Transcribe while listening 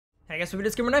Hey guys, so we're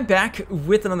just coming on back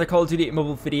with another Call of Duty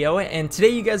mobile video, and today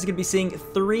you guys are going to be seeing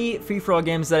 3 free-for-all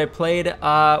games that I played.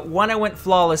 One I went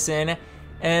flawless in,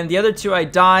 and the other 2 I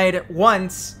died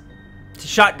once to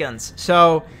shotguns.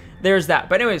 So there's that.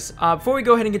 But anyways, before we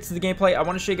go ahead and get to the gameplay, I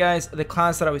want to show you guys the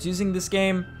class that I was using this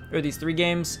game, or these 3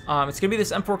 games. It's going to be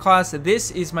this M4 class.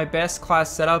 This is my best class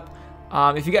setup.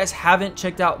 If you guys haven't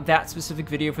checked out that specific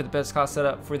video for the best class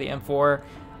setup for the M4,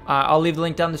 I'll leave the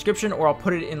link down in the description, or I'll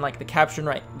put it in like the caption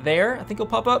right there. I think it'll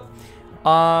pop up.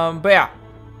 But yeah,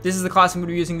 this is the class I'm going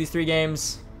to be using these 3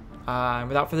 games. And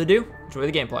without further ado,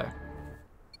 enjoy the gameplay.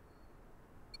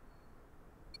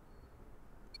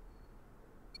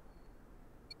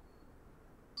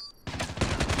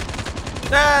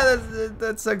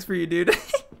 That sucks for you, dude.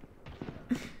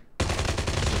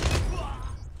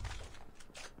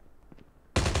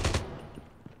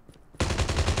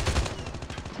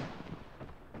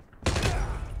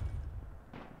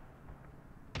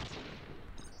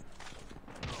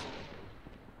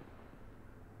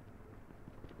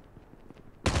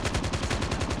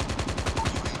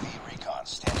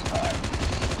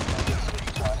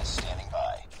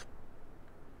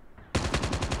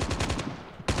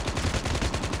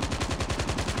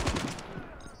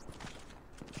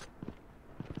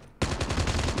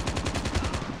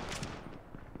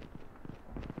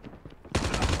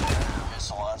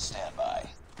 On standby.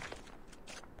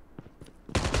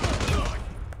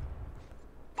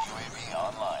 UAV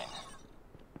online.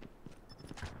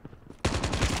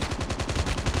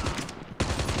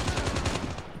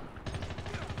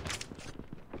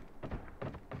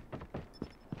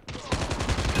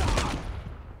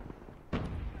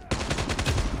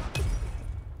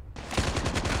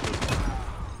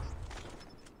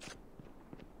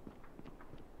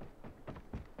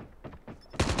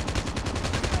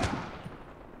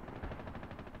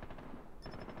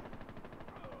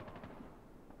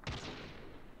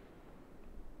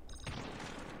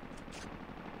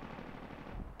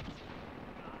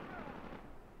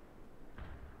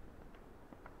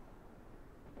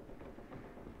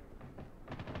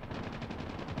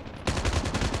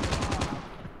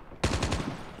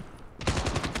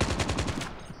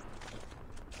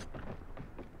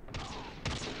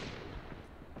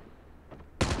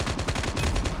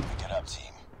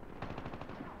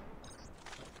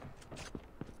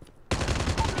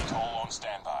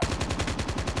 Standby.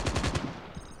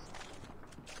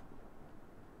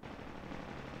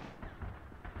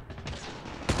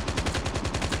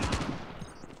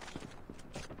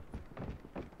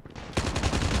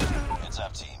 Heads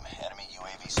up, team. Enemy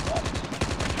UAV spotted.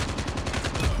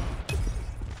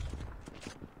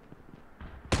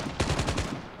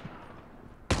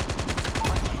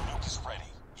 Nuke is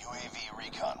ready. UAV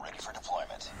recon ready for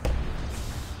deployment.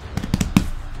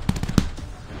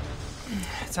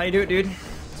 That's how you do it, dude.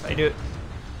 That's how you do it.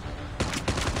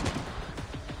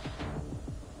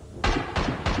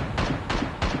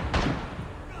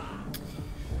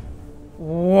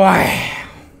 Wow.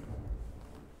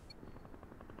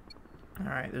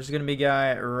 Alright, there's gonna be a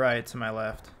guy right to my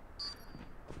left.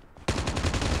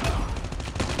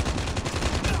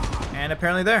 And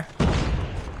apparently there.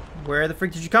 Where the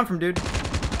freak did you come from, dude?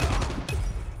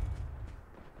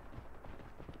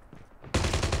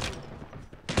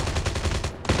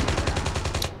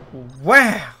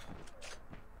 Wow.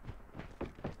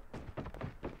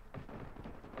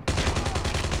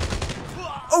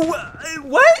 Oh,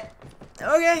 what?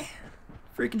 Okay.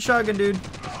 Freaking shotgun, dude.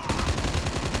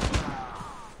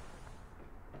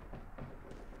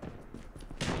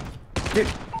 Dude.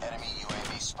 Enemy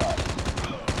UAV spotted.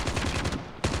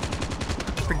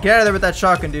 Get out of there with that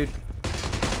shotgun, dude.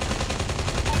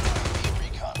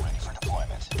 Recon ready for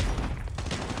deployment.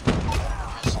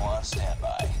 Missile on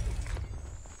standby.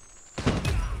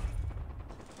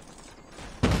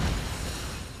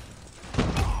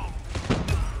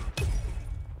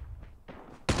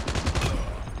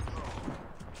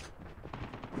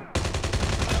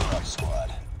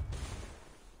 Squad.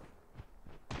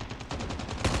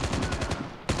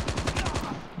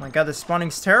 Oh my god, this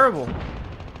spawning's terrible.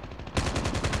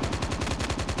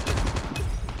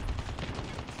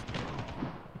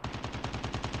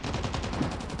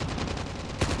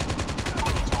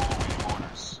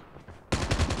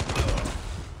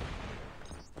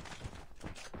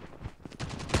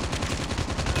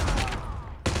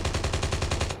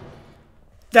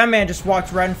 That man just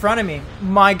walked right in front of me.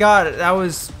 My god, that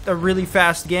was a really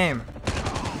fast game.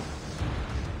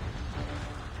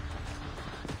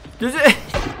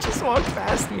 Just walked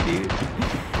past me, dude.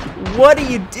 What are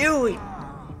you doing?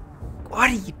 What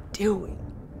are you doing?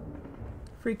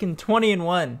 Freaking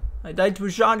 20-1. I died to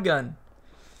a shotgun.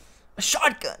 A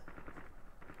shotgun!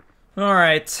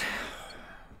 Alright.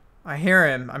 I hear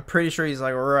him. I'm pretty sure he's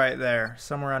like right there.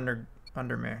 Somewhere under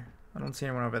me. I don't see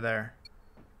anyone over there.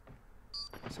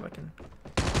 So I can...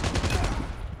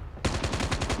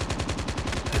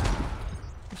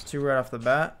 There's two right off the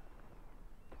bat.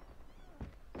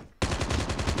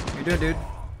 How you doing, dude?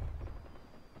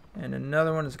 And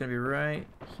another one is gonna be right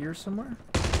here somewhere.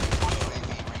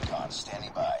 UAV recon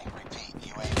standing by. Repeat,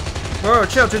 UAV. Whoa,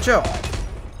 chill.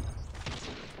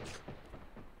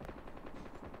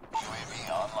 UAV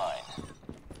online.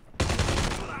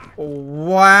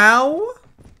 Wow.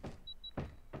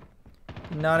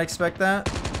 Did not expect that.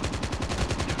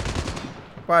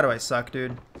 Why do I suck,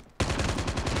 dude?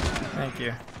 Thank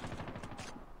you.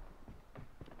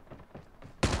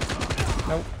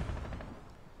 Nope.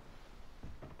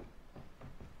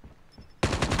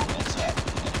 Heads up.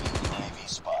 Enemy UAV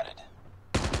spotted.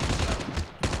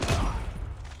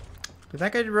 Did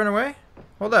that guy run away?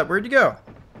 Hold up, where'd you go?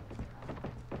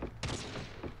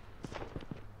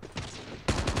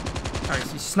 Alright,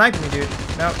 he's sniping me, dude.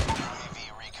 Nope.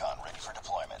 UAV recon ready for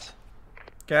deployment.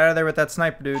 Get out of there with that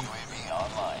sniper, dude. UAV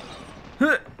online.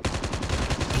 Huh.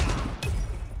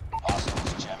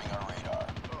 Hostiles jamming our radar.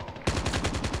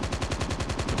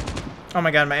 Oh my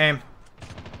god, my aim.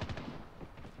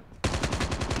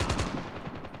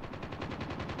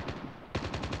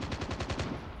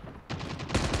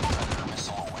 Predator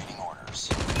missile awaiting orders.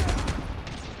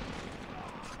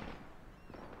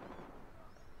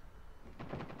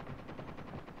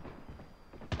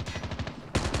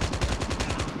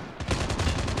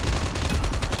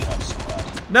 Bring it up,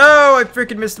 squad. No, I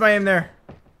freaking missed my aim there.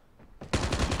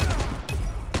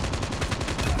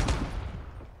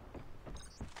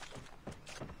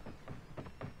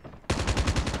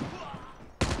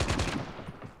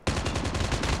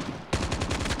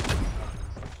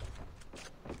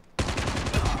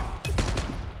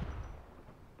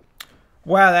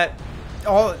 Wow,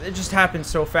 it just happened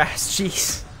so fast.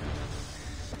 Jeez.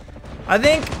 I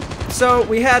think so.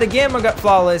 We had a game I got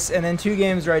flawless, and then 2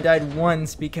 games where I died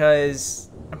once because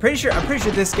I'm pretty sure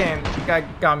this game guy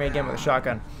got me again with a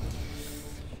shotgun.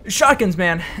 Shotguns,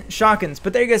 man, shotguns.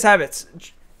 But there you guys have it.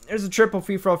 There's a triple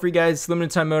free for all free, guys.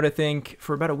 Limited time mode, I think,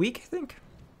 for about a week. I think.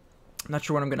 I'm not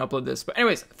sure when I'm gonna upload this, but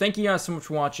anyways, thank you guys so much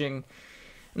for watching,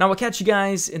 and I will catch you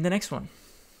guys in the next one.